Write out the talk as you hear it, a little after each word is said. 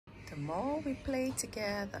more we play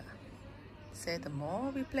together. Say, the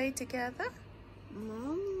more we play together.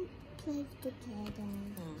 More we play together.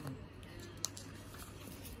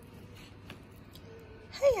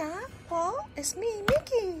 Hey, well, it's me,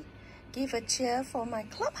 Mickey. Give a cheer for my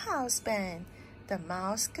clubhouse band, the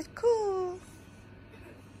Mouse ClubHouse.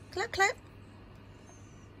 Clap, clap.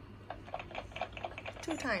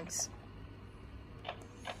 2 times.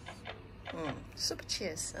 Super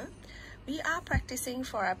cheers, huh? We are practicing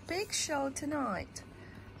for a big show tonight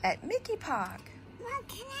at Mickey Park. Mom,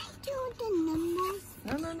 can I do the numbers?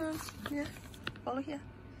 No. Yeah, follow here.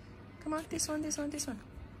 Come on, this one. The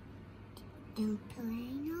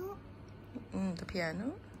piano. The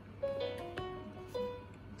piano.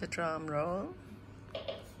 The drum roll.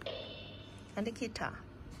 And the guitar.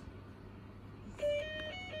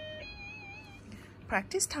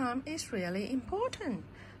 Practice time is really important.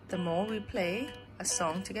 The more we play a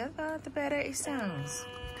song together, the better it sounds.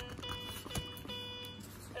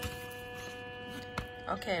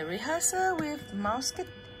 Okay, rehearsal with Mouse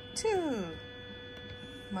ClubHouse.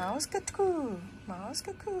 Mouse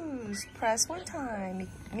ClubHouse. Press 1 time,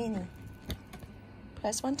 Minnie.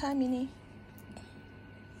 Press 1 time, Minnie.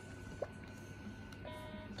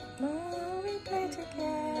 More we play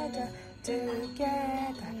together. The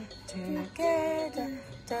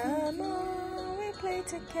more we play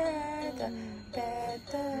together,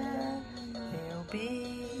 better we'll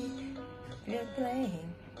be. We're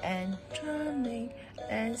playing and drumming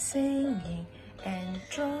and singing and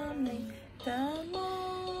drumming. The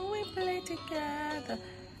more we play together,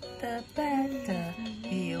 the better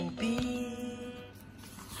we'll be.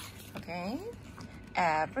 Okay?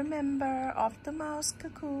 Every member of the Mouse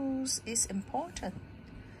ClubHouse is important.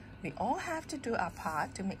 We all have to do our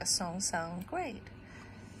part to make a song sound great.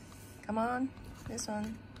 Come on, this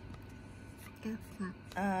one.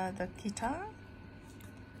 The guitar.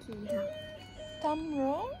 Drum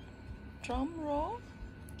roll.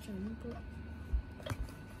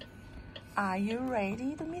 Are you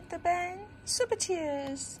ready to meet the band? Super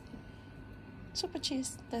cheers.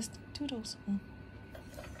 There's toodles.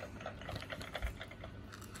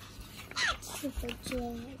 Super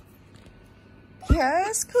cheers.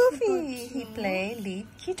 Here's Goofy. He plays lead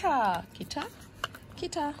guitar. Guitar.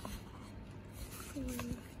 Guitar.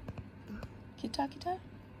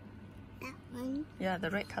 That one. Yeah, the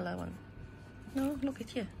red color one. No, look at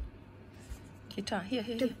here. Guitar. Here.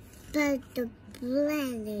 The black.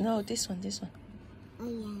 No, this one. Oh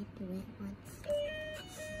yeah, the red one.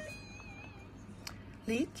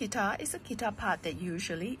 Lead guitar is a guitar part that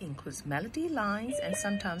usually includes melody lines and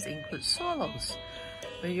sometimes includes solos.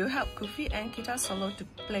 Will you help Goofy and guitar solo to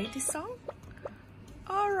play this song?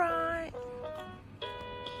 Alright.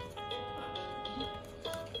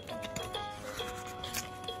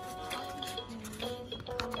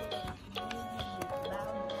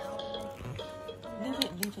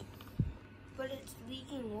 Leave it. But it's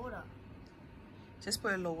leaking water. Just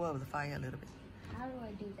put it lower of the fire a little bit. How do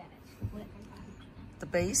I do that? The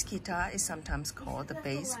bass guitar is sometimes called the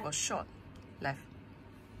bass or short left.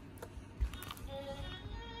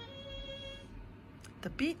 The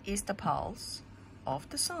beat is the pulse of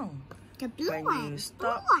the song. The blue When one. you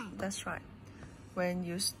stop, that's right. When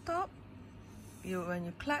you stop, when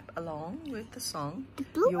you clap along with the song,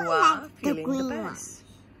 you are feeling the bass.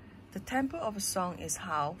 The tempo of a song is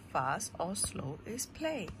how fast or slow it's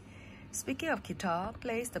played. Speaking of guitar,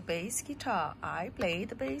 plays the bass guitar. I play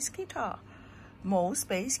the bass guitar. Most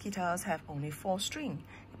bass guitars have only 4 strings.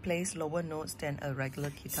 It plays lower notes than a regular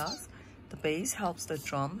guitar. The bass helps the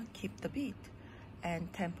drum keep the beat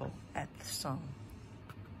and tempo at the song.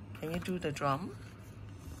 Can you do the drum?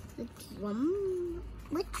 The drum?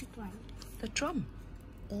 Which one? The drum.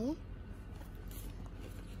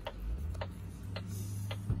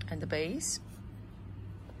 And the bass?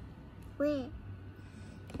 Where?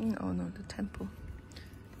 No, the tempo.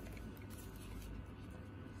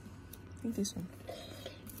 I think this one.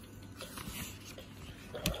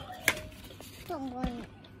 Someone